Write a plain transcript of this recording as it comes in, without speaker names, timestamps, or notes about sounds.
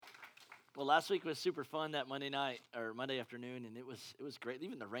Well, last week was super fun, that Monday night or Monday afternoon, and it was great.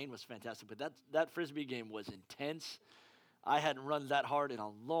 Even the rain was fantastic, but that frisbee game was intense. I hadn't run that hard in a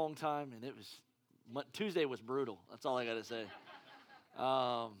long time, and Tuesday was brutal. That's all I got to say.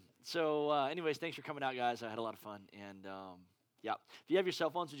 Anyways, thanks for coming out, guys. I had a lot of fun, and yeah. If you have your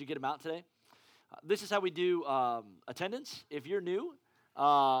cell phones, would you get them out today? This is how we do attendance. If you're new,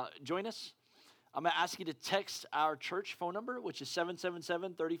 join us. I'm going to ask you to text our church phone number, which is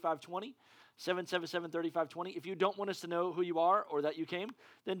 777-3520, 777-3520. If you don't want us to know who you are or that you came,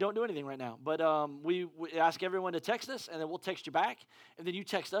 then don't do anything right now. But we ask everyone to text us, and then we'll text you back, and then you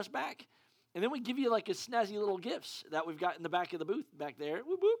text us back. And then we give you like a snazzy little gifts that we've got in the back of the booth back there,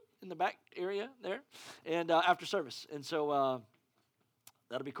 whoop, whoop, in the back area there, and after service. And so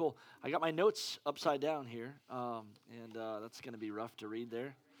that'll be cool. I got my notes upside down here, and that's going to be rough to read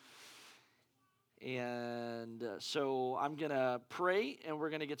there. And so I'm going to pray, and we're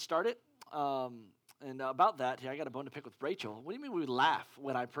going to get started. And about that, I got a bone to pick with Rachel. What do you mean we laugh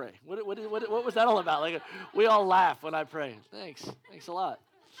when I pray? What was that all about? Like, we all laugh when I pray. Thanks a lot.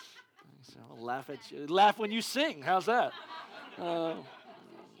 So I'll laugh at you. Laugh when you sing. How's that? No,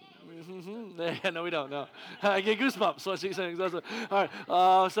 we don't. No, I get goosebumps when she sings. All right.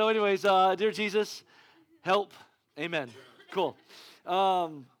 So, anyways, dear Jesus, help. Amen. Cool.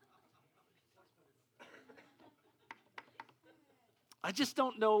 I just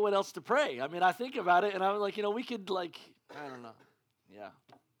don't know what else to pray. I mean, I think about it, and I'm like, we could, I don't know. Yeah.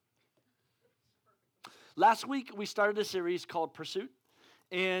 Last week, we started a series called Pursuit,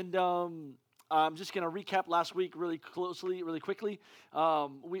 and I'm just going to recap last week really quickly.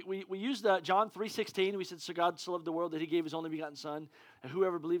 We used John 3:16. We said, so God so loved the world that he gave his only begotten son, and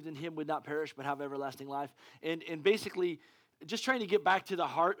whoever believed in him would not perish but have everlasting life. And basically, just trying to get back to the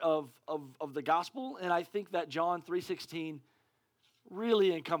heart of the gospel, and I think that John 3:16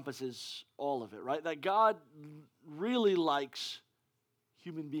 really encompasses all of it, right? That God really likes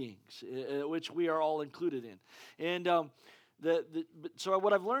human beings, which we are all included in. And so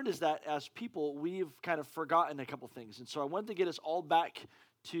what I've learned is that as people, we've kind of forgotten a couple things. And so I wanted to get us all back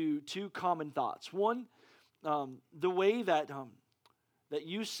to two common thoughts. One, the way that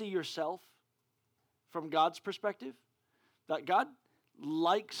you see yourself from God's perspective, that God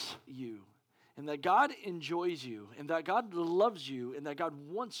likes you, and that God enjoys you, and that God loves you, and that God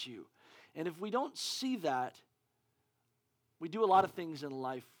wants you. And if we don't see that, we do a lot of things in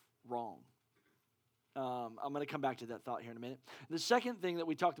life wrong. I'm going to come back to that thought here in a minute. The second thing that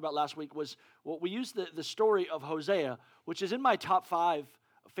we talked about last week was we used the story of Hosea, which is in my top 5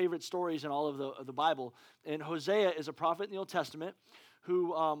 favorite stories in all of the Bible. And Hosea is a prophet in the Old Testament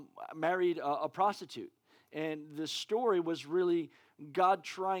who married a prostitute. And the story was really God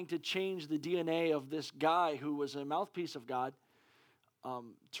trying to change the DNA of this guy who was a mouthpiece of God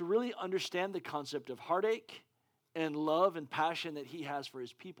to really understand the concept of heartache and love and passion that he has for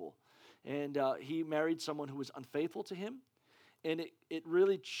his people. And he married someone who was unfaithful to him. And it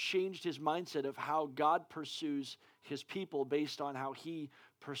really changed his mindset of how God pursues his people based on how he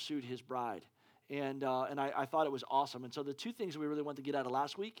pursued his bride. And I thought it was awesome. And so the two things we really wanted to get out of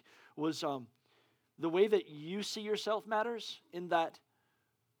last week was the way that you see yourself matters, in that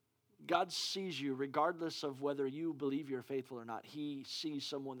God sees you regardless of whether you believe you're faithful or not. He sees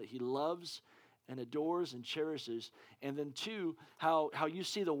someone that he loves and adores and cherishes. And then two, how you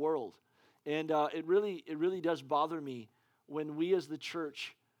see the world. And it really does bother me when we as the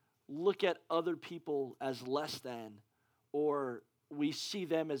church look at other people as less than, or we see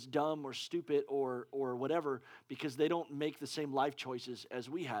them as dumb or stupid or whatever because they don't make the same life choices as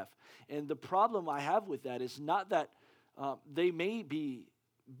we have. And the problem I have with that is not that they may be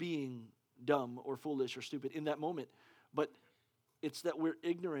being dumb or foolish or stupid in that moment, but it's that we're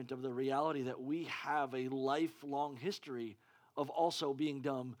ignorant of the reality that we have a lifelong history of also being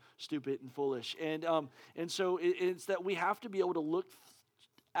dumb, stupid, and foolish. And so it's that we have to be able to look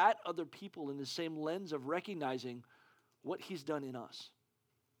at other people in the same lens of recognizing what he's done in us.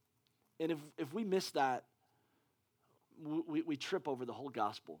 And if we miss that, we trip over the whole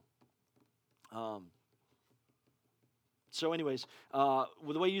gospel. So anyways, the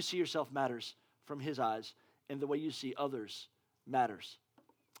way you see yourself matters from his eyes, and the way you see others matters.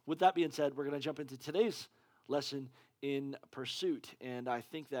 With that being said, we're going to jump into today's lesson in pursuit. And I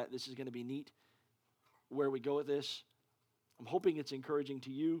think that this is going to be neat where we go with this. I'm hoping it's encouraging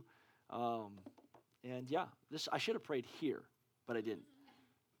to you. And yeah, I should have prayed here, but I didn't.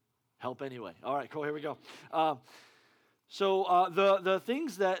 Help anyway. All right, cool, here we go. So the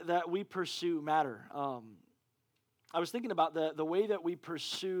things that we pursue matter. I was thinking about the way that we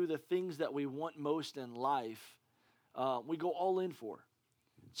pursue the things that we want most in life, we go all in for.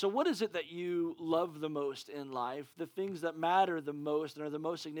 So what is it that you love the most in life, the things that matter the most and are the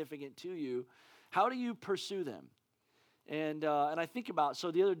most significant to you? How do you pursue them? And I think about,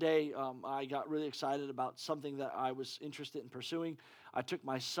 so the other day, I got really excited about something that I was interested in pursuing. I took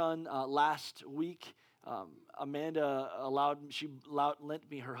my son last week. Amanda lent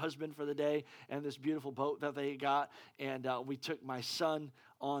me her husband for the day and this beautiful boat that they got. And we took my son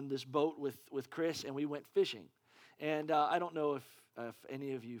on this boat with Chris, and we went fishing. And I don't know if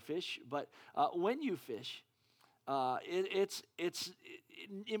any of you fish, but when you fish, it's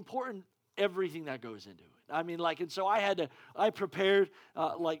important everything that goes into it. I mean, and so I prepared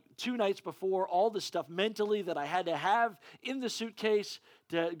like 2 nights before all the stuff mentally that I had to have in the suitcase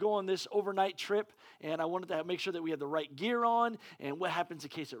to go on this overnight trip. And I wanted to make sure that we had the right gear on, and what happens in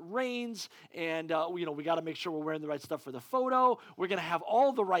case it rains. And, we got to make sure we're wearing the right stuff for the photo. We're going to have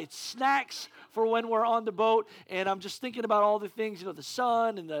all the right snacks for when we're on the boat. And I'm just thinking about all the things, the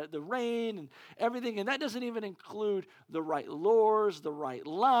sun and the rain and everything. And that doesn't even include the right lures, the right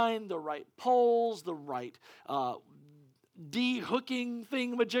line, the right poles, the right de-hooking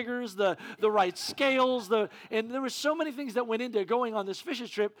thingamajiggers, the right scales, and there were so many things that went into going on this fishing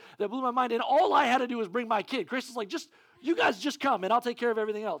trip that blew my mind, and all I had to do was bring my kid. Chris is like, you guys just come, and I'll take care of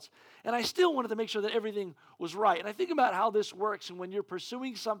everything else. And I still wanted to make sure that everything was right. And I think about how this works, and when you're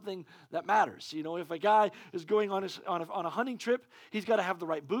pursuing something that matters. If a guy is going on a hunting trip, he's got to have the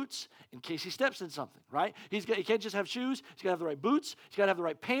right boots in case he steps in something, right? He can't just have shoes. He's got to have the right boots. He's got to have the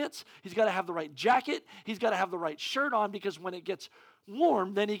right pants. He's got to have the right jacket. He's got to have the right shirt on, because when it gets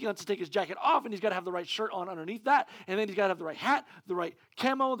warm, then he gets to take his jacket off, and he's got to have the right shirt on underneath that, and then he's got to have the right hat, the right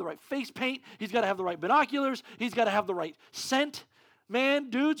camo, the right face paint. He's got to have the right binoculars. He's got to have the right scent. Man,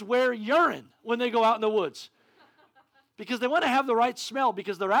 dudes wear urine when they go out in the woods because they want to have the right smell,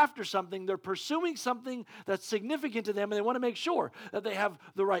 because they're after something. They're pursuing something that's significant to them, and they want to make sure that they have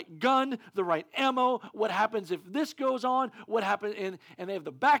the right gun, the right ammo. What happens if this goes on? What happens? And they have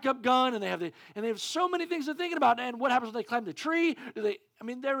the backup gun, and they have so many things they're thinking about. And what happens when they climb the tree?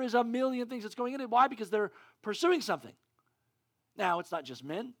 There is a million things that's going in it. Why? Because they're pursuing something. Now, it's not just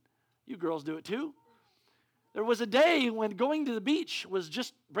men. You girls do it too. There was a day when going to the beach was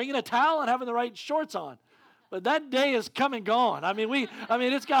just bringing a towel and having the right shorts on. But that day is come and gone.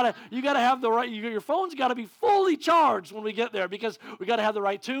 You got to have the right, your phone's got to be fully charged when we get there, because we got to have the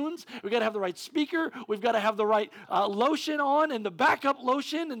right tunes, we got to have the right speaker, we've got to have the right lotion on, and the backup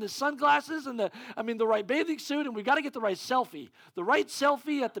lotion, and the sunglasses, and the right bathing suit, and we've got to get the right selfie. The right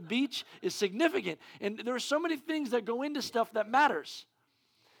selfie at the beach is significant, and there are so many things that go into stuff that matters.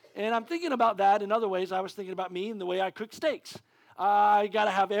 And I'm thinking about that in other ways. I was thinking about me and the way I cook steaks. I got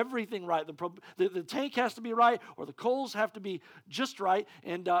to have everything right. The tank has to be right, or the coals have to be just right,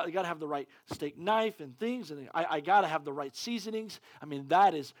 and you got to have the right steak knife and things, and I got to have the right seasonings.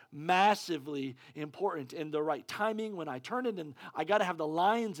 That is massively important, and the right timing when I turn it, and I got to have the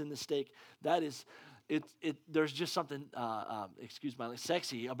lines in the steak. That is, there's just something, excuse my language,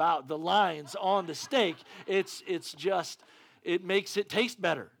 sexy about the lines on the steak. It's just. It makes it taste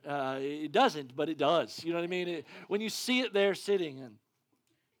better. It doesn't, but it does. You know what I mean? When you see it there sitting,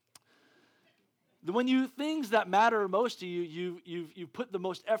 and things that matter most to you, you put the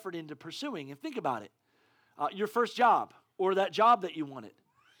most effort into pursuing. And think about it: your first job, or that job that you wanted,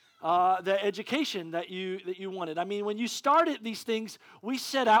 the education that you wanted. When you started these things, we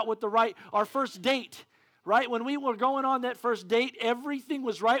set out with our first date. Right? When we were going on that first date, everything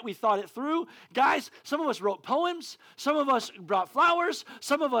was right. We thought it through. Guys, some of us wrote poems. Some of us brought flowers.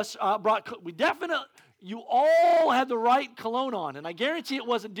 Some of us you all had the right cologne on. And I guarantee it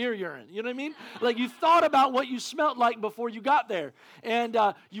wasn't deer urine. You know what I mean? You thought about what you smelled like before you got there. And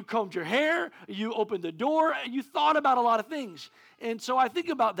you combed your hair. You opened the door. You thought about a lot of things. And so I think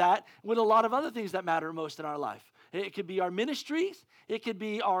about that with a lot of other things that matter most in our life. It could be our ministries. It could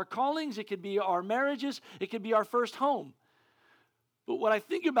be our callings. It could be our marriages. It could be our first home. But what I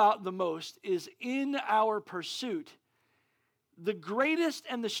think about the most is in our pursuit, the greatest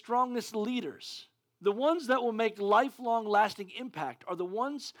and the strongest leaders, the ones that will make lifelong lasting impact, are the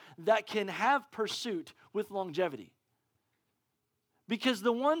ones that can have pursuit with longevity. Because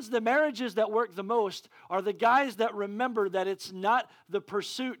the marriages that work the most are the guys that remember that it's not the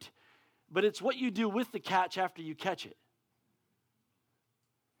pursuit, but it's what you do with the catch after you catch it.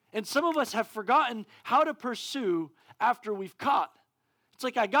 And some of us have forgotten how to pursue after we've caught. It's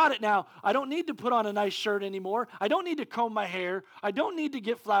like, I got it now. I don't need to put on a nice shirt anymore. I don't need to comb my hair. I don't need to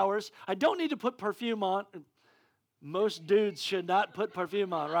get flowers. I don't need to put perfume on. Most dudes should not put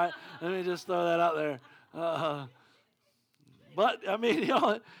perfume on, right? Let me just throw that out there. But,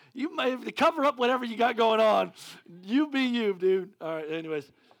 you may have to cover up whatever you got going on. You be you, dude. All right, anyways.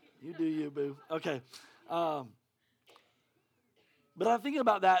 You do you, boo. Okay. Um, but I'm thinking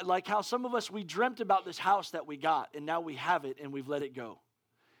about that, like how some of us, we dreamt about this house that we got, and now we have it, and we've let it go.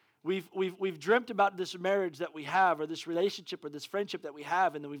 We've dreamt about this marriage that we have, or this relationship, or this friendship that we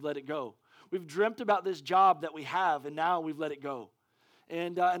have, and then we've let it go. We've dreamt about this job that we have, and now we've let it go.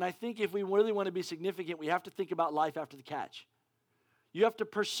 And I think if we really want to be significant, we have to think about life after the catch. You have to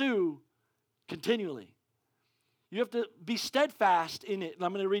pursue continually. You have to be steadfast in it. And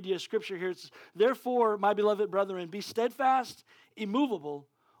I'm going to read you a scripture here. It's, therefore, my beloved brethren, be steadfast, immovable,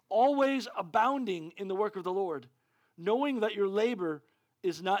 always abounding in the work of the Lord, knowing that your labor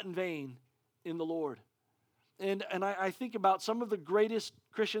is not in vain in the Lord. And I think about some of the greatest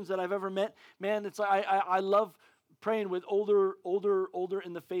Christians that I've ever met. Man, it's I love praying with older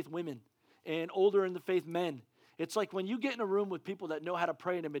in the faith women and older in the faith men. It's like when you get in a room with people that know how to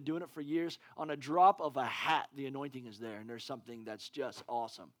pray and have been doing it for years, on a drop of a hat, the anointing is there, and there's something that's just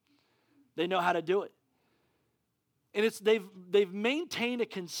awesome. They know how to do it. And it's they've maintained a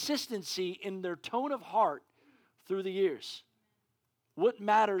consistency in their tone of heart through the years. What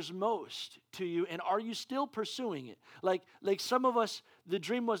matters most to you, and are you still pursuing it? Like some of us, the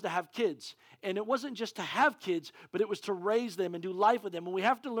dream was to have kids. And it wasn't just to have kids, but it was to raise them and do life with them. And we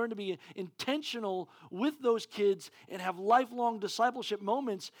have to learn to be intentional with those kids and have lifelong discipleship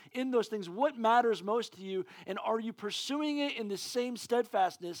moments in those things. What matters most to you, and are you pursuing it in the same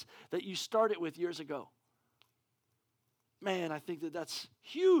steadfastness that you started with years ago? Man, I think that's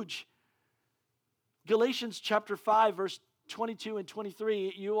huge. Galatians chapter 5, verse 22 and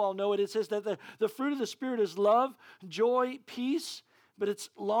 23, you all know it. It says that the fruit of the Spirit is love, joy, peace, but it's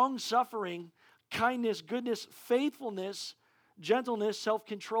long-suffering, kindness, goodness, faithfulness, gentleness,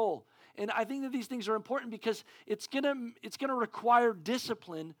 self-control. And I think that these things are important because it's gonna require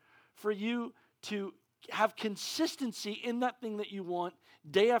discipline for you to have consistency in that thing that you want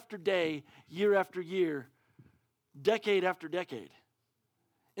day after day, year after year, decade after decade.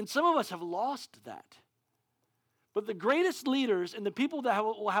 And some of us have lost that. But the greatest leaders and the people that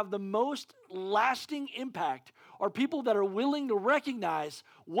will have the most lasting impact are people that are willing to recognize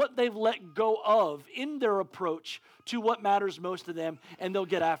what they've let go of in their approach to what matters most to them, and they'll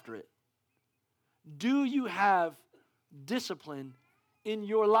get after it. Do you have discipline in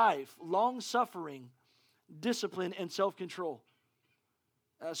your life? Long-suffering, discipline, and self-control.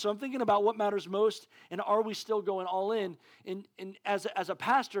 So I'm thinking about what matters most, and are we still going all in? And as a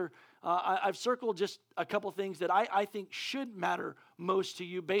pastor, I've circled just a couple things that I think should matter most to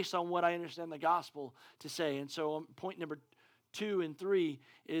you based on what I understand the gospel to say. And so point number 2 and 3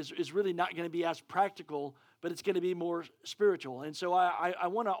 is really not going to be as practical, but it's going to be more spiritual. And so I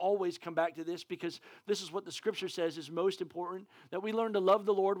want to always come back to this because this is what the scripture says is most important, that we learn to love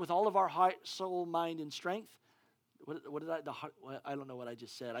the Lord with all of our heart, soul, mind, and strength. What did I don't know what I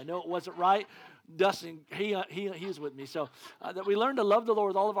just said. I know it wasn't right. Dustin, he is with me. So that we learn to love the Lord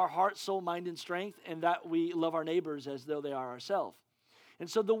with all of our heart, soul, mind, and strength, and that we love our neighbors as though they are ourselves. And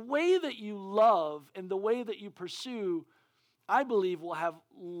so the way that you love and the way that you pursue, I believe, will have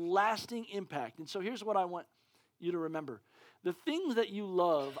lasting impact. And so here's what I want you to remember. The things that you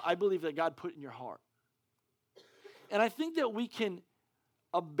love, I believe that God put in your heart. And I think that we can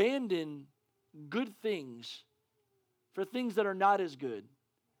abandon good things for things that are not as good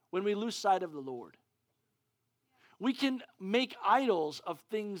when we lose sight of the Lord. We can make idols of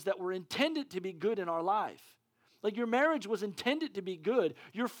things that were intended to be good in our life. Like your marriage was intended to be good.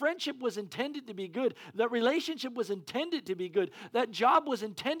 Your friendship was intended to be good. That relationship was intended to be good. That job was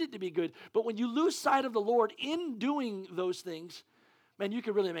intended to be good. But when you lose sight of the Lord in doing those things, man, you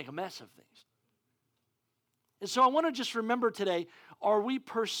can really make a mess of things. And so I want to just remember today, are we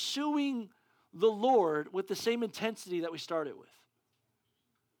pursuing the Lord with the same intensity that we started with?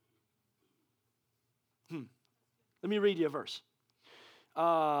 Let me read you a verse.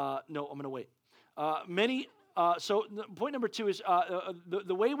 No, I'm going to wait. So point number 2 is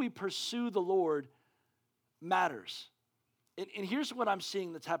the way we pursue the Lord matters. And here's what I'm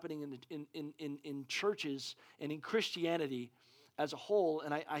seeing that's happening in churches and in Christianity as a whole,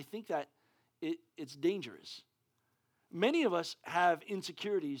 and I think that it's dangerous. Many of us have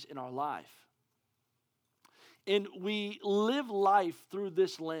insecurities in our life. And we live life through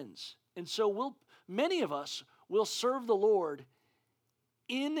this lens. And so many of us will serve the Lord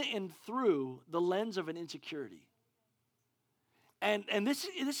in and through the lens of an insecurity. And this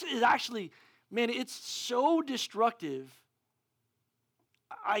is actually, man, it's so destructive.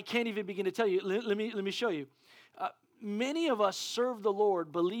 I can't even begin to tell you. Let me show you. Many of us serve the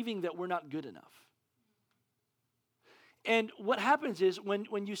Lord believing that we're not good enough. And what happens is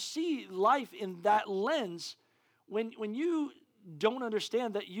when you see life in that lens, when you don't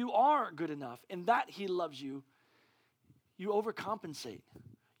understand that you are good enough and that he loves you, you overcompensate.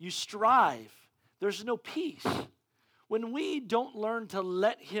 You strive. There's no peace. When we don't learn to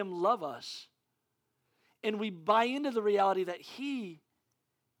let him love us and we buy into the reality that he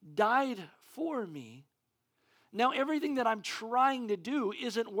died for me, now everything that I'm trying to do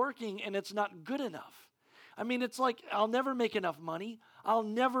isn't working and it's not good enough. I mean, it's like I'll never make enough money. I'll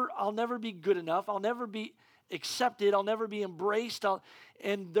never be good enough. I'll never be accepted. I'll never be embraced.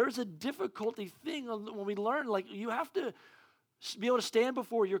 And there's a difficulty thing when we learn, like you have to be able to stand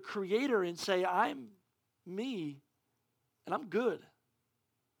before your Creator and say, I'm me and I'm good.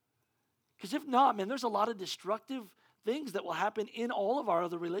 Because if not, man, there's a lot of destructive things that will happen in all of our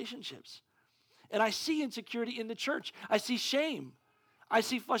other relationships. And I see insecurity in the church. I see shame. I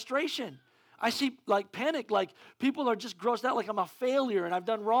see frustration. I see like panic, like people are just grossed out like I'm a failure and I've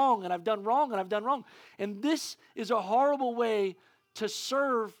done wrong and I've done wrong and I've done wrong. And this is a horrible way to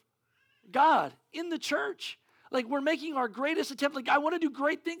serve God in the church. Like we're making our greatest attempt. Like I want to do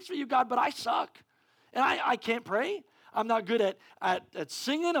great things for you, God, but I suck. And I can't pray. I'm not good at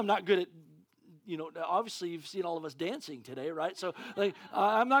singing. I'm not good at, obviously you've seen all of us dancing today, right? So like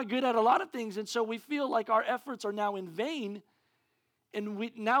I'm not good at a lot of things. And so we feel like our efforts are now in vain. And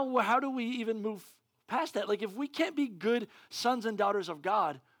how do we even move past that? Like if we can't be good sons and daughters of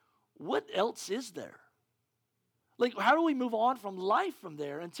God, what else is there? Like how do we move on from life from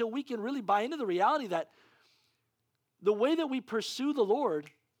there until we can really buy into the reality that the way that we pursue the Lord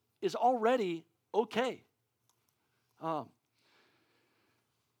is already okay?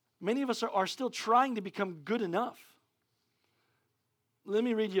 Many of us are still trying to become good enough. Let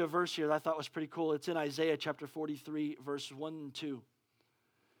me read you a verse here that I thought was pretty cool. It's in Isaiah chapter 43, verse 1 and 2.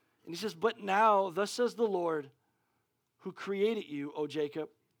 And he says, "But now, thus says the Lord, who created you, O Jacob,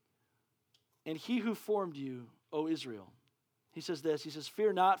 and he who formed you, O Israel." He says this, he says,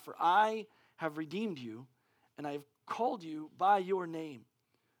 "Fear not, for I have redeemed you, and I have called you by your name.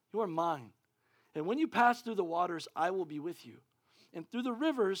 You are mine. And when you pass through the waters, I will be with you. And through the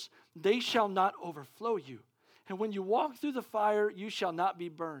rivers, they shall not overflow you. And when you walk through the fire, you shall not be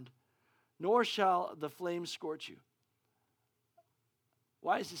burned, nor shall the flames scorch you."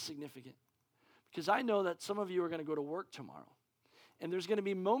 Why is this significant? Because I know that some of you are going to go to work tomorrow. And there's going to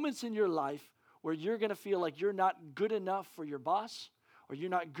be moments in your life where you're going to feel like you're not good enough for your boss, or you're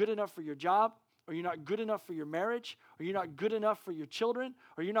not good enough for your job, or you're not good enough for your marriage, or you're not good enough for your children,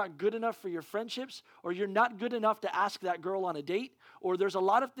 or you're not good enough for your friendships, or you're not good enough to ask that girl on a date, or there's a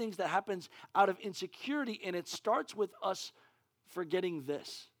lot of things that happens out of insecurity, and it starts with us forgetting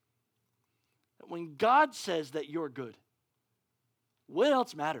this. When God says that you're good, what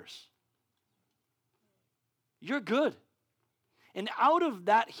else matters? You're good. And out of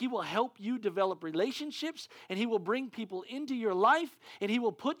that, he will help you develop relationships, and he will bring people into your life, and he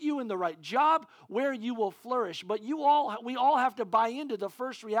will put you in the right job where you will flourish. But we all have to buy into the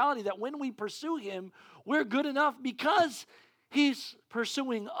first reality that when we pursue him, we're good enough because he's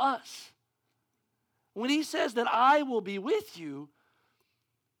pursuing us. When he says that I will be with you,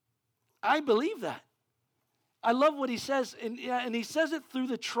 I believe that. I love what he says, and he says it through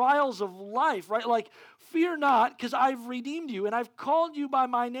the trials of life, right? Like, fear not, because I've redeemed you, and I've called you by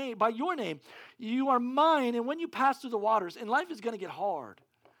my name, by your name. You are mine, and when you pass through the waters, and life is going to get hard.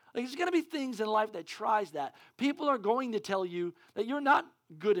 Like, there's going to be things in life that tries that. People are going to tell you that you're not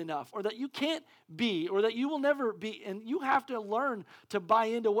good enough, or that you can't be, or that you will never be, and you have to learn to buy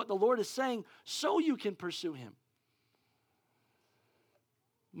into what the Lord is saying so you can pursue him.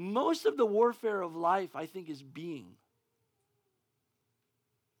 Most of the warfare of life, I think, is being.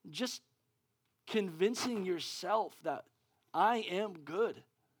 Just convincing yourself that I am good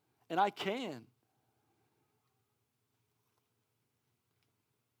and I can.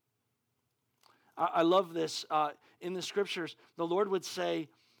 I love this. In the scriptures, the Lord would say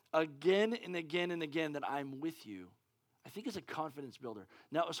again and again and again that I'm with you. I think it's a confidence builder.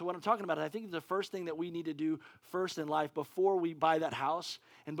 Now, so what I'm talking about, I think the first thing that we need to do first in life before we buy that house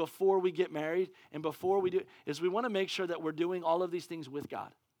and before we get married and before we do, is we want to make sure that we're doing all of these things with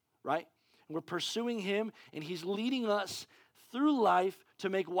God, right? And we're pursuing him, and he's leading us through life to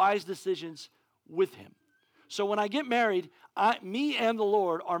make wise decisions with him. So when I get married, me and the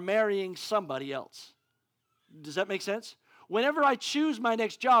Lord are marrying somebody else. Does that make sense? Whenever I choose my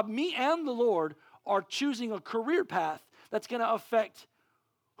next job, me and the Lord are choosing a career path that's going to affect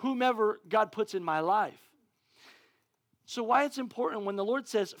whomever God puts in my life. So why it's important when the Lord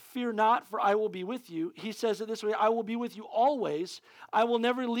says, fear not, for I will be with you, he says it this way, I will be with you always. I will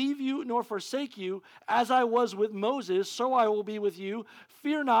never leave you nor forsake you. As I was with Moses, so I will be with you.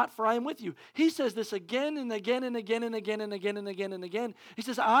 Fear not, for I am with you. He says this again and again and again and again and again and again and again. He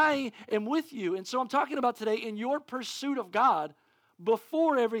says, I am with you. And so I'm talking about today in your pursuit of God,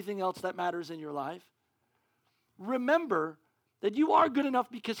 before everything else that matters in your life, remember that you are good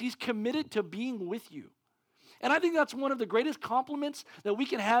enough because he's committed to being with you. And I think that's one of the greatest compliments that we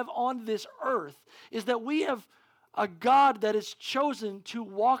can have on this earth is that we have a God that is chosen to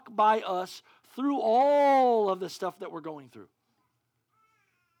walk by us through all of the stuff that we're going through.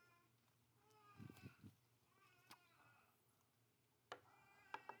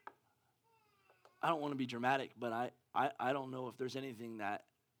 I don't want to be dramatic, but I don't know if there's anything that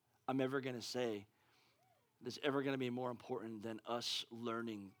I'm ever going to say that's ever going to be more important than us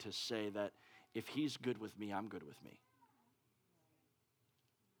learning to say that if he's good with me, I'm good with me.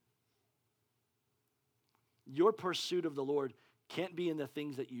 Your pursuit of the Lord can't be in the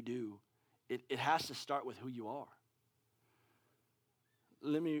things that you do. It has to start with who you are.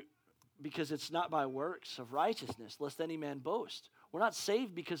 Because it's not by works of righteousness, lest any man boast. We're not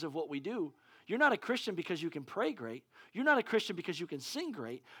saved because of what we do. You're not a Christian because you can pray great. You're not a Christian because you can sing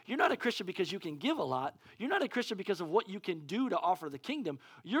great. You're not a Christian because you can give a lot. You're not a Christian because of what you can do to offer the kingdom.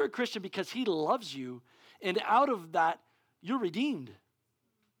 You're a Christian because he loves you, and out of that, you're redeemed.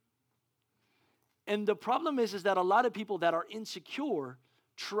 And the problem is that a lot of people that are insecure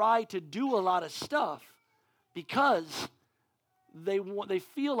try to do a lot of stuff because they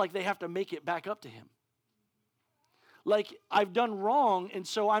feel like they have to make it back up to him. Like, I've done wrong, and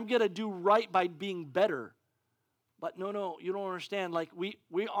so I'm going to do right by being better. But no, you don't understand. Like, we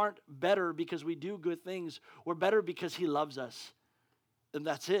aren't better because we do good things. We're better because he loves us. And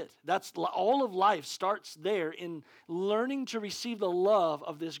that's it. That's all of life starts there in learning to receive the love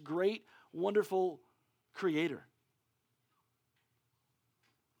of this great, wonderful Creator.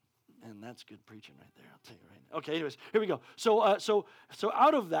 And that's good preaching right there. I'll tell you right now. Okay, anyways, here we go. So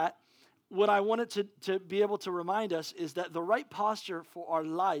out of that, what I wanted to be able to remind us is that the right posture for our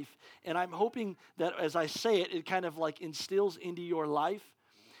life, and I'm hoping that as I say it, it kind of like instills into your life,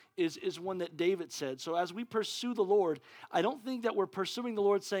 is one that David said. So as we pursue the Lord, I don't think that we're pursuing the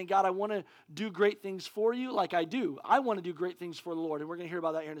Lord saying, God, I want to do great things for you like I do. I want to do great things for the Lord, and we're going to hear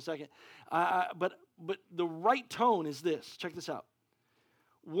about that here in a second. But the right tone is this. Check this out.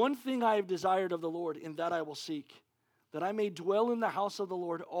 One thing I have desired of the Lord, in that I will seek, that I may dwell in the house of the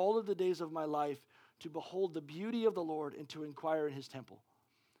Lord all of the days of my life, to behold the beauty of the Lord and to inquire in his temple.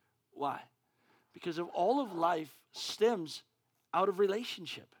 Why? Because of all of life stems out of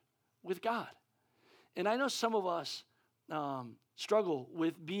relationship with God. And I know some of us struggle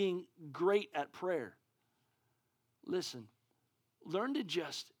with being great at prayer. Listen, learn to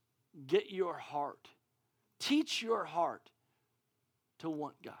just get your heart, teach your heart to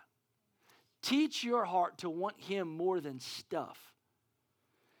want God. Teach your heart to want him more than stuff.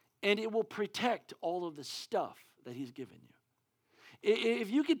 And it will protect all of the stuff that he's given you.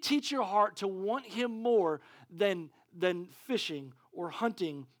 If you could teach your heart to want him more than fishing or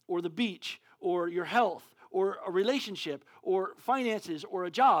hunting or the beach or your health or a relationship or finances or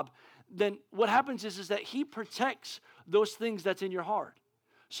a job, then what happens is that he protects those things that's in your heart.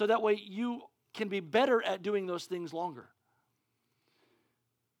 So that way you can be better at doing those things longer.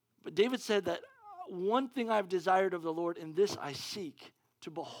 But David said that one thing I've desired of the Lord, and this I seek, to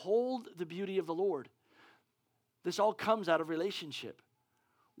behold the beauty of the Lord. This all comes out of relationship.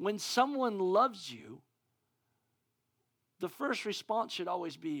 When someone loves you, the first response should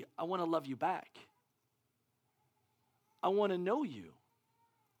always be, I want to love you back. I want to know you.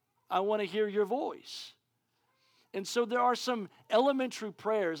 I want to hear your voice. And so there are some elementary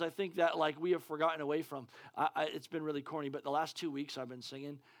prayers I think that like we have forgotten away from. It's been really corny, but the last 2 weeks I've been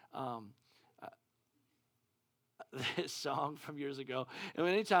singing this song from years ago. And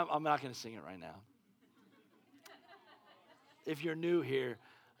anytime, I'm not going to sing it right now. If you're new here,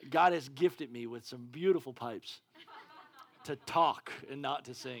 God has gifted me with some beautiful pipes to talk and not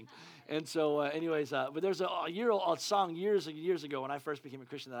to sing. And so but there's a song years ago when I first became a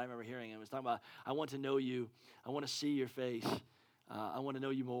Christian that I remember hearing. And it was talking about, I want to know you. I want to see your face. I want to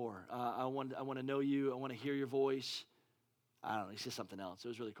know you more. I want to know you. I want to hear your voice. I don't know. It's just something else. It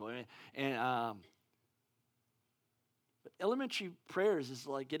was really cool. But elementary prayers is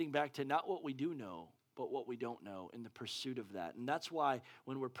like getting back to not what we do know, but what we don't know in the pursuit of that. And that's why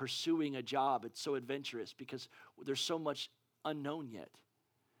when we're pursuing a job, it's so adventurous because there's so much unknown yet.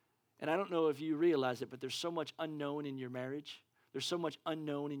 And I don't know if you realize it, but there's so much unknown in your marriage. There's so much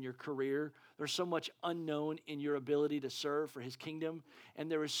unknown in your career. There's so much unknown in your ability to serve for his kingdom. And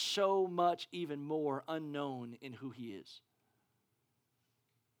there is so much even more unknown in who he is.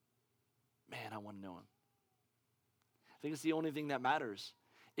 Man, I want to know him. I think it's the only thing that matters.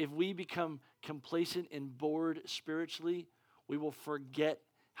 If we become complacent and bored spiritually, we will forget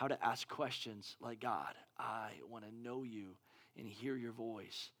how to ask questions like, God, I want to know you and hear your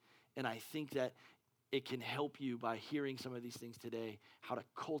voice. And I think that it can help you by hearing some of these things today, how to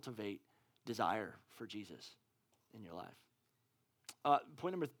cultivate desire for Jesus in your life.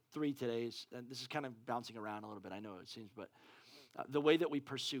 Point number 3 today is, and this is kind of bouncing around a little bit, I know it seems, but the way that we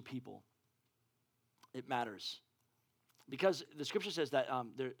pursue people, it matters. Because the scripture says that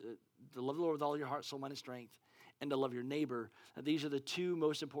to love the Lord with all your heart, soul, mind, and strength, and to love your neighbor. These are the 2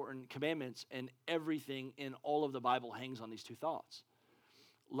 most important commandments, and everything in all of the Bible hangs on these 2 thoughts.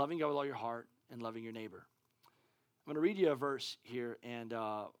 Loving God with all your heart and loving your neighbor. I'm going to read you a verse here, and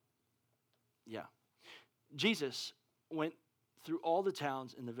Jesus went through all the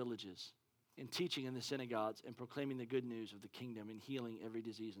towns and the villages and teaching in the synagogues and proclaiming the good news of the kingdom and healing every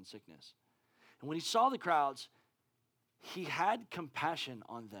disease and sickness. And when he saw the crowds, he had compassion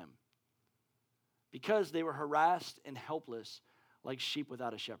on them because they were harassed and helpless like sheep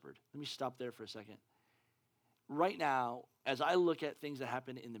without a shepherd. Let me stop there for a second. Right now, as I look at things that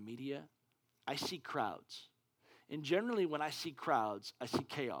happen in the media, I see crowds. And generally, when I see crowds, I see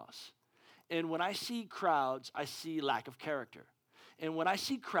chaos. And when I see crowds, I see lack of character. And when I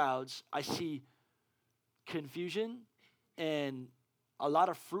see crowds, I see confusion and a lot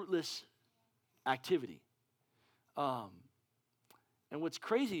of fruitless activity. And what's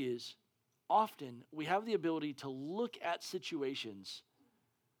crazy is often we have the ability to look at situations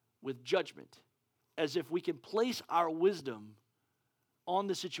with judgment as if we can place our wisdom on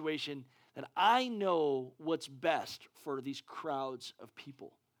the situation that I know what's best for these crowds of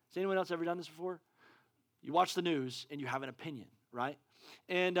people. Has anyone else ever done this before? You watch the news and you have an opinion, right?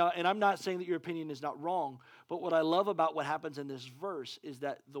 And I'm not saying that your opinion is not wrong, but what I love about what happens in this verse is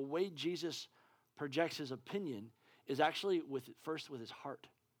that the way Jesus projects his opinion is actually first with his heart.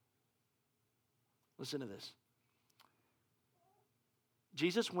 Listen to this.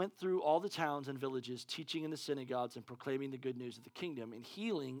 Jesus went through all the towns and villages, teaching in the synagogues and proclaiming the good news of the kingdom and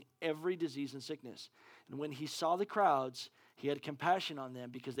healing every disease and sickness. And when he saw the crowds, he had compassion on them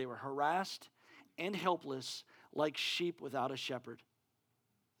because they were harassed and helpless like sheep without a shepherd.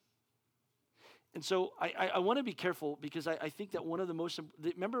 And so I want to be careful because I think that one of the most,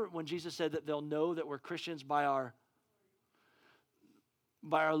 remember when Jesus said that they'll know that we're Christians by our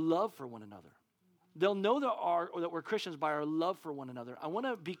love for one another. They'll know that we're Christians by our love for one another. I want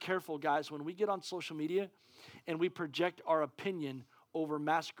to be careful, guys, when we get on social media and we project our opinion over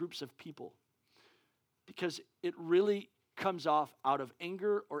mass groups of people, because it really comes off out of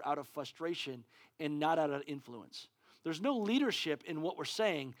anger or out of frustration and not out of influence. There's no leadership in what we're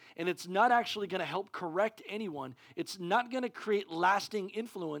saying, and it's not actually going to help correct anyone. It's not going to create lasting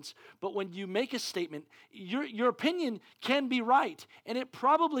influence, but when you make a statement, your opinion can be right, and it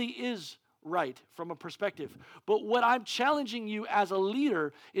probably is right from a perspective. But what I'm challenging you as a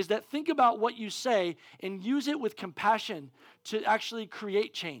leader is that think about what you say and use it with compassion to actually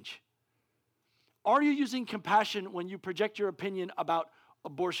create change. Are you using compassion when you project your opinion about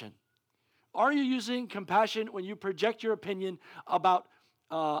abortion? Are you using compassion when you project your opinion about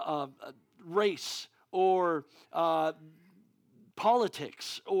race or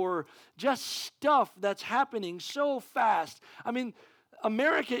politics or just stuff that's happening so fast? I mean,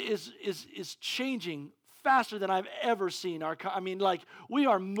 America is changing faster than I've ever seen. We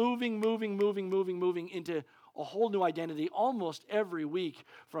are moving into a whole new identity almost every week,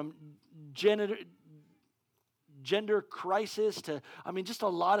 from gender crisis to, just a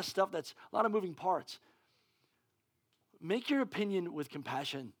lot of stuff a lot of moving parts. Make your opinion with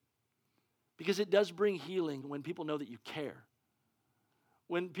compassion, because it does bring healing when people know that you care,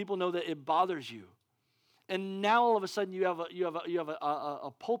 when people know that it bothers you. And now all of a sudden you have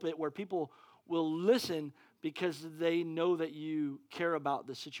a pulpit where people will listen because they know that you care about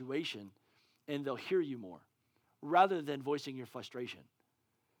the situation, and they'll hear you more rather than voicing your frustration.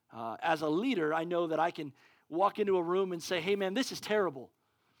 As a leader, I know that I can walk into a room and say, hey man, this is terrible.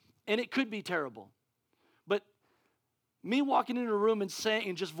 And it could be terrible. But me walking into a room and saying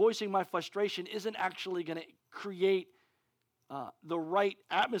and just voicing my frustration isn't actually going to create the right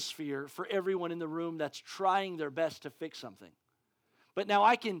atmosphere for everyone in the room that's trying their best to fix something. But now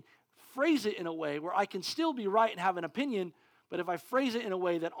I can phrase it in a way where I can still be right and have an opinion, but if I phrase it in a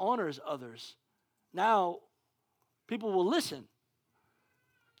way that honors others, now people will listen.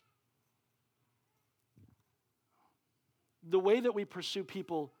 the way that we pursue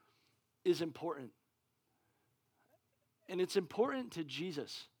people is important. And it's important to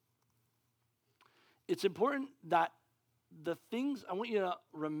Jesus. It's important that the things, I want you to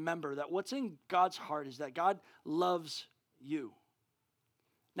remember that what's in God's heart is that God loves you.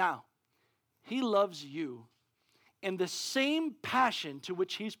 Now, he loves you in the same passion to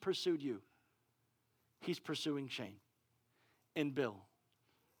which he's pursued you. He's pursuing Shane and Bill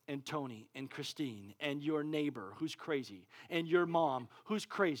and Tony and Christine and your neighbor who's crazy and your mom who's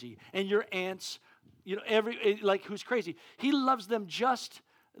crazy and your aunts, who's crazy. He loves them just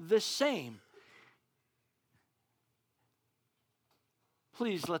the same.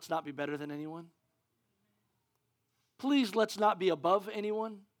 Please, let's not be better than anyone. Please, let's not be above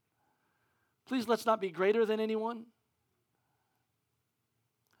anyone. Please, let's not be greater than anyone.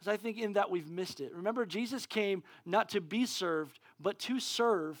 Because I think in that we've missed it. Remember, Jesus came not to be served, but to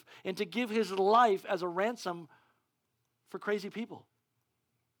serve and to give his life as a ransom for crazy people,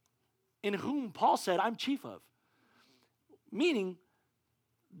 in whom Paul said, I'm chief of. Meaning,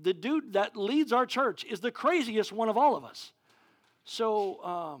 the dude that leads our church is the craziest one of all of us.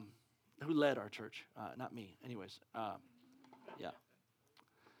 So, who led our church? Not me. Anyways, yeah.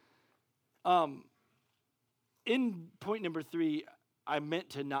 In point number 3, I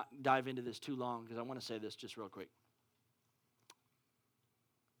meant to not dive into this too long because I want to say this just real quick.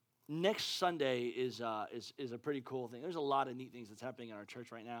 Next Sunday is a pretty cool thing. There's a lot of neat things that's happening in our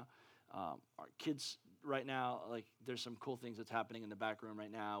church right now. Our kids right now, like there's some cool things that's happening in the back room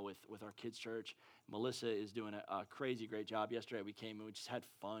right now with our kids' church. Melissa is doing a crazy great job. Yesterday we came and we just had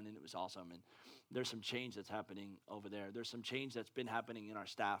fun and it was awesome. And there's some change that's happening over there. There's some change that's been happening in our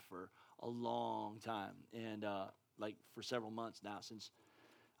staff for a long time. And for several months now since,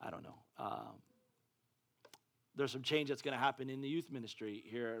 I don't know. There's some change that's going to happen in the youth ministry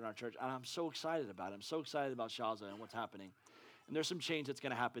here in our church. And I'm so excited about it. I'm so excited about Shaza and what's happening. And there's some change that's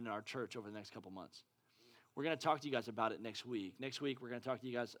going to happen in our church over the next couple months. We're going to talk to you guys about it next week. Next week, we're going to talk to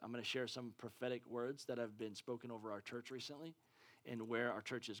you guys. I'm going to share some prophetic words that have been spoken over our church recently and where our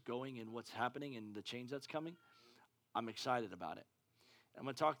church is going and what's happening and the change that's coming. I'm excited about it. I'm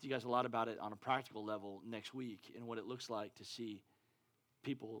going to talk to you guys a lot about it on a practical level next week and what it looks like to see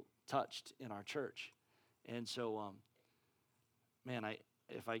people touched in our church. And so,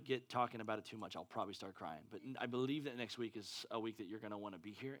 if I get talking about it too much, I'll probably start crying. But I believe that next week is a week that you're going to want to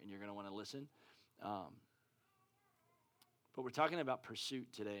be here and you're going to want to listen. But we're talking about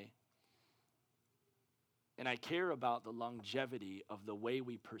pursuit today. And I care about the longevity of the way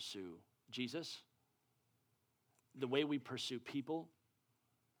we pursue Jesus, the way we pursue people,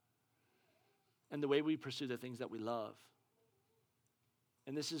 and the way we pursue the things that we love.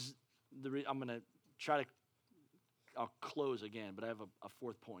 And this is I'm going to try to, I'll close again, but I have a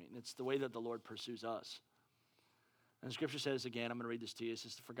fourth point, and it's the way that the Lord pursues us. And the scripture says again, I'm going to read this to you. It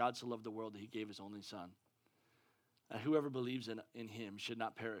says, for God so loved the world that he gave his only son. And whoever believes in him should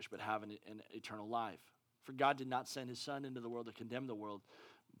not perish, but have an eternal life. For God did not send his son into the world to condemn the world,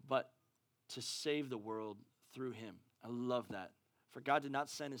 but to save the world through him. I love that. For God did not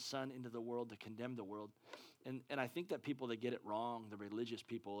send his son into the world to condemn the world. And I think that people that get it wrong, the religious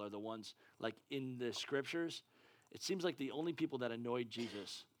people, are the ones, like in the scriptures, it seems like the only people that annoyed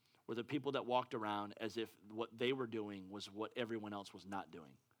Jesus were the people that walked around as if what they were doing was what everyone else was not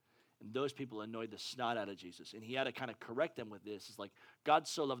doing. And those people annoyed the snot out of Jesus. And he had to kind of correct them with this. It's like, God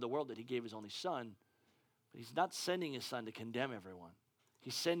so loved the world that he gave his only son, but he's not sending his son to condemn everyone.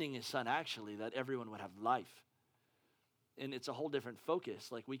 He's sending his son actually that everyone would have life. And it's a whole different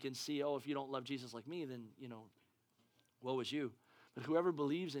focus. Like we can see, if you don't love Jesus like me, then, woe is you. But whoever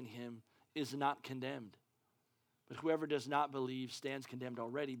believes in him is not condemned. But whoever does not believe stands condemned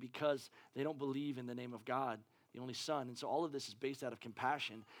already because they don't believe in the name of God, the only Son. And so all of this is based out of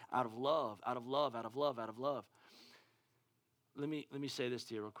compassion, out of love, out of love, out of love, out of love. Let me say this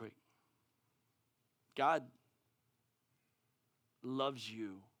to you real quick. God loves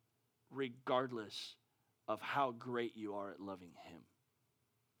you regardless of how great you are at loving him.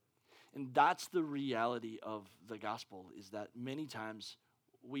 And that's the reality of the gospel, is that many times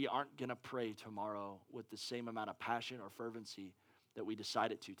we aren't going to pray tomorrow with the same amount of passion or fervency that we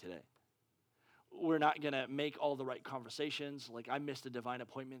decided to today. We're not going to make all the right conversations. Like I missed a divine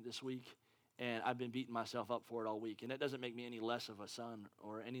appointment this week, and I've been beating myself up for it all week. And that doesn't make me any less of a son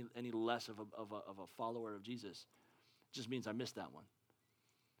or any less of a follower of Jesus. It just means I missed that one.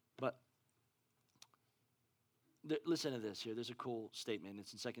 But listen to this here. There's a cool statement.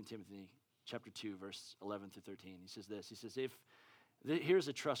 It's in 2 Timothy chapter 2, verse 11 through 13. He says this. He says, here's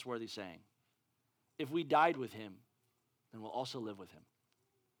a trustworthy saying. If we died with him, then we'll also live with him.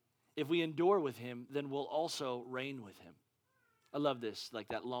 If we endure with him, then we'll also reign with him. I love this, like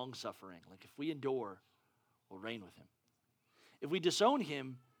that long suffering. Like if we endure, we'll reign with him. If we disown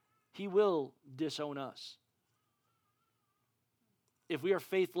him, he will disown us. If we are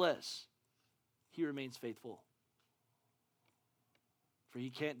faithless, he remains faithful. For he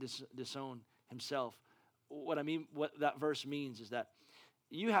can't disown himself. What that verse means is that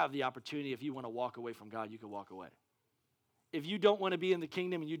you have the opportunity, if you want to walk away from God, you can walk away. If you don't want to be in the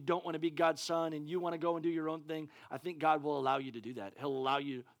kingdom and you don't want to be God's son and you want to go and do your own thing, I think God will allow you to do that. He'll allow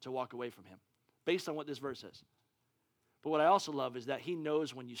you to walk away from him based on what this verse says. But what I also love is that he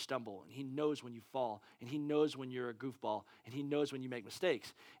knows when you stumble, and he knows when you fall, and he knows when you're a goofball, and he knows when you make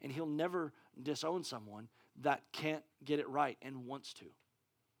mistakes. And he'll never disown someone that can't get it right and wants to.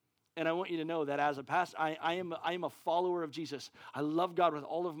 And I want you to know that as a pastor, I am a follower of Jesus. I love God with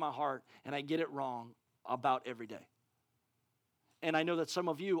all of my heart, and I get it wrong about every day. And I know that some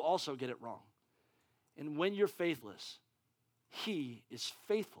of you also get it wrong. And when you're faithless, he is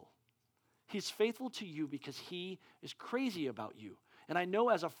faithful. He's faithful to you because he is crazy about you. And I know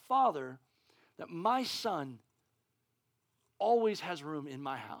as a father that my son always has room in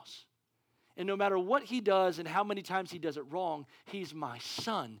my house. And no matter what he does and how many times he does it wrong, he's my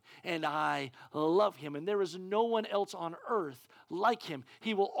son, and I love him. And there is no one else on earth like him.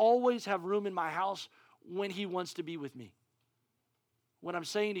 He will always have room in my house when he wants to be with me. What I'm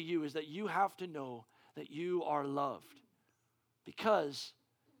saying to you is that you have to know that you are loved, because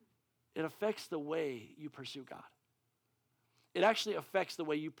it affects the way you pursue God. It actually affects the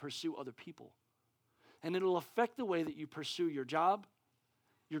way you pursue other people. And it'll affect the way that you pursue your job,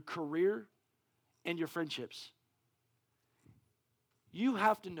 your career, and your friendships. You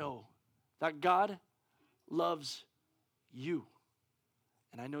have to know that God loves you.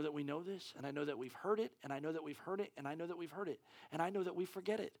 And I know that we know this, and I know that we've heard it, and I know that we've heard it, and I know that we've heard it, and I know that we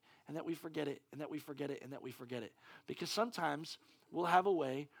forget it, and that we forget it, and that we forget it, and that we forget it. Because sometimes we'll have a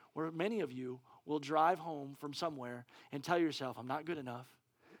way where many of you will drive home from somewhere and tell yourself, I'm not good enough,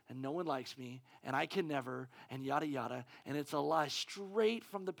 and no one likes me, and I can never, and yada, yada. And it's a lie straight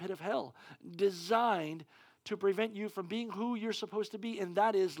from the pit of hell, designed to prevent you from being who you're supposed to be, and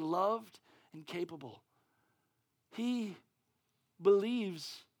that is loved and capable. He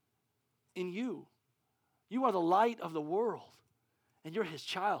believes in you. You are the light of the world, and you're his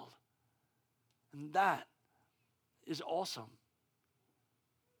child. And that is awesome.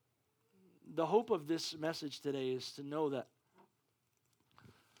 The hope of this message today is to know that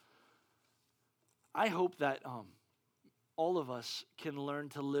I hope that all of us can learn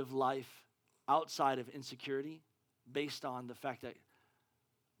to live life outside of insecurity based on the fact that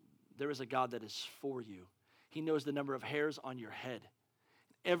there is a God that is for you. He knows the number of hairs on your head.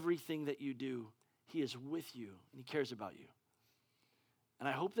 Everything that you do, he is with you, and he cares about you. And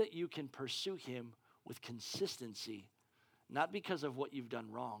I hope that you can pursue him with consistency, not because of what you've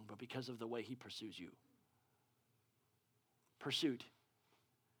done wrong, but because of the way he pursues you. Pursuit.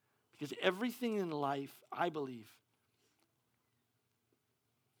 Because everything in life, I believe,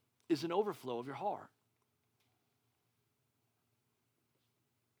 is an overflow of your heart.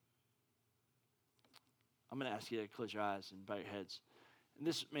 I'm going to ask you to close your eyes and bow your heads. And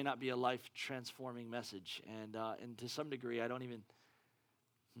this may not be a life-transforming message, and to some degree, I don't even...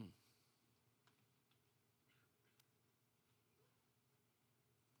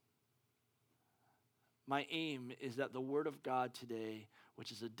 My aim is that the word of God today,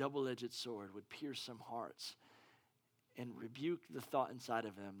 which is a double-edged sword, would pierce some hearts and rebuke the thought inside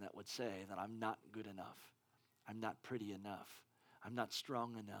of them that would say that I'm not good enough, I'm not pretty enough, I'm not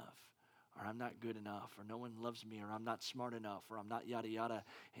strong enough, or I'm not good enough, or no one loves me, or I'm not smart enough, or I'm not yada yada,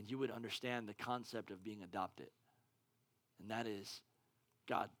 and you would understand the concept of being adopted. And that is,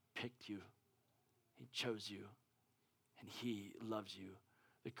 God picked you, he chose you, and he loves you.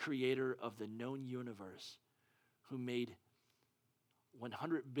 The creator of the known universe, who made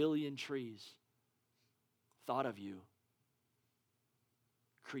 100 billion trees, thought of you,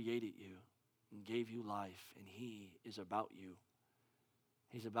 created you, and gave you life, and he is about you.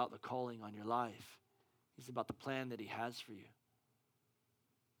 He's about the calling on your life. He's about the plan that he has for you.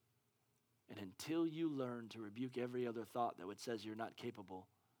 And until you learn to rebuke every other thought that says you're not capable,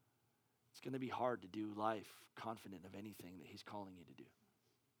 it's going to be hard to do life confident of anything that he's calling you to do.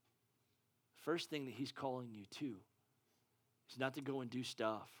 First thing that he's calling you to is not to go and do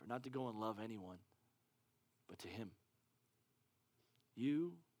stuff, or not to go and love anyone, but to him.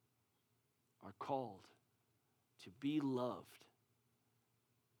 You are called to be loved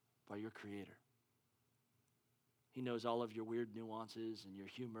by your Creator. He knows all of your weird nuances and your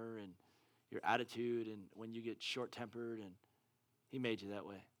humor and your attitude and when you get short-tempered, and he made you that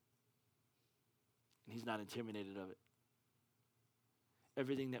way. And he's not intimidated of it.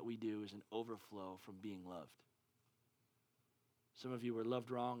 everything that we do is an overflow from being loved. Some of you were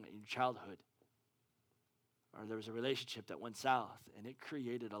loved wrong in your childhood, or there was a relationship that went south, and it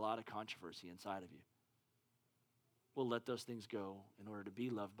created a lot of controversy inside of you. We'll let those things go in order to be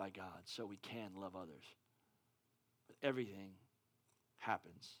loved by God so we can love others. But everything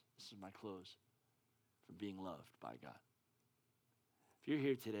happens, this is my close, from being loved by God. If you're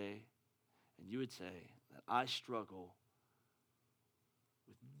here today and you would say that I struggle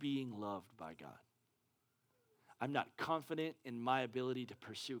with being loved by God, I'm not confident in my ability to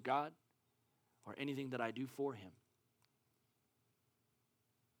pursue God or anything that I do for him.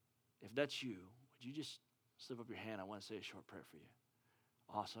 If that's you, would you just slip up your hand? I want to say a short prayer for you.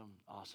 Awesome, awesome.